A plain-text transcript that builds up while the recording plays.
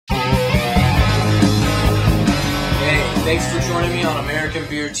Thanks for joining me on American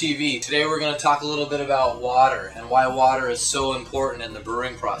Beer TV. Today we're going to talk a little bit about water and why water is so important in the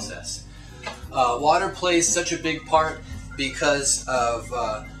brewing process. Water plays such a big part because of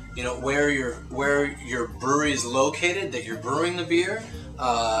where your brewery is located, that you're brewing the beer,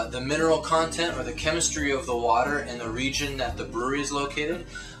 the mineral content or the chemistry of the water in the region that the brewery is located.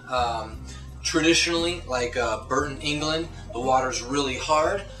 Traditionally, like Burton, England, the water is really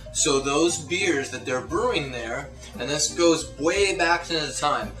hard. So those beers that they're brewing there, and this goes way back into the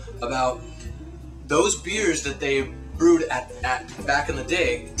time, about those beers that they brewed back in the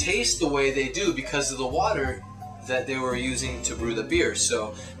day taste the way they do because of the water that they were using to brew the beer.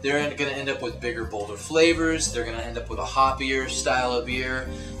 So they're going to end up with bigger, bolder flavors. They're going to end up with a hoppier style of beer.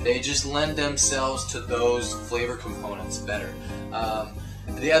 They just lend themselves to those flavor components better.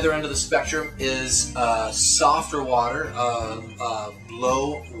 The other end of the spectrum is softer water,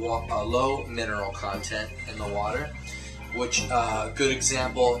 low mineral content in the water, which a good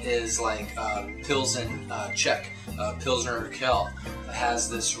example is like Pilsen Czech, Pilsner Urquell. It has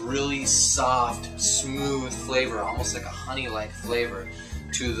this really soft, smooth flavor, almost like a honey-like flavor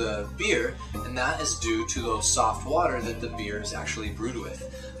to the beer, and that is due to those soft water that the beer is actually brewed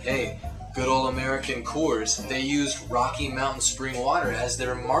with. Hey, good old American Coors, they used Rocky Mountain spring water as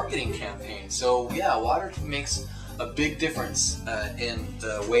their marketing campaign. So yeah, water makes a big difference in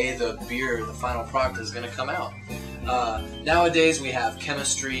the way the beer, the final product, is going to come out. Nowadays we have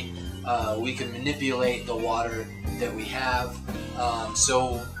chemistry, we can manipulate the water that we have,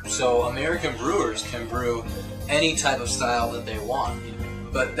 so American brewers can brew any type of style that they want.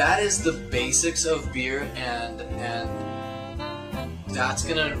 But that is the basics of beer, and that's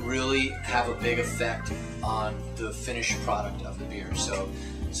going to really have a big effect on the finished product of the beer.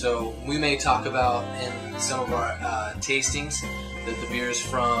 So we may talk about in some of our tastings that the beer is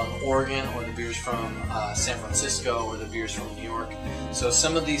from Oregon, or the beer is from San Francisco, or the beer is from New York. So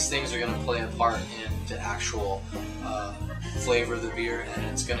some of these things are going to play a part in the actual flavor of the beer, and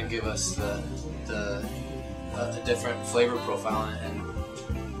it's going to give us a different flavor profile and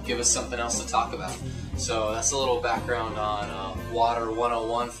give us something else to talk about. So that's a little background on Water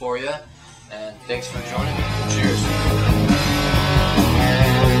 101 for you, and thanks for joining me. Cheers.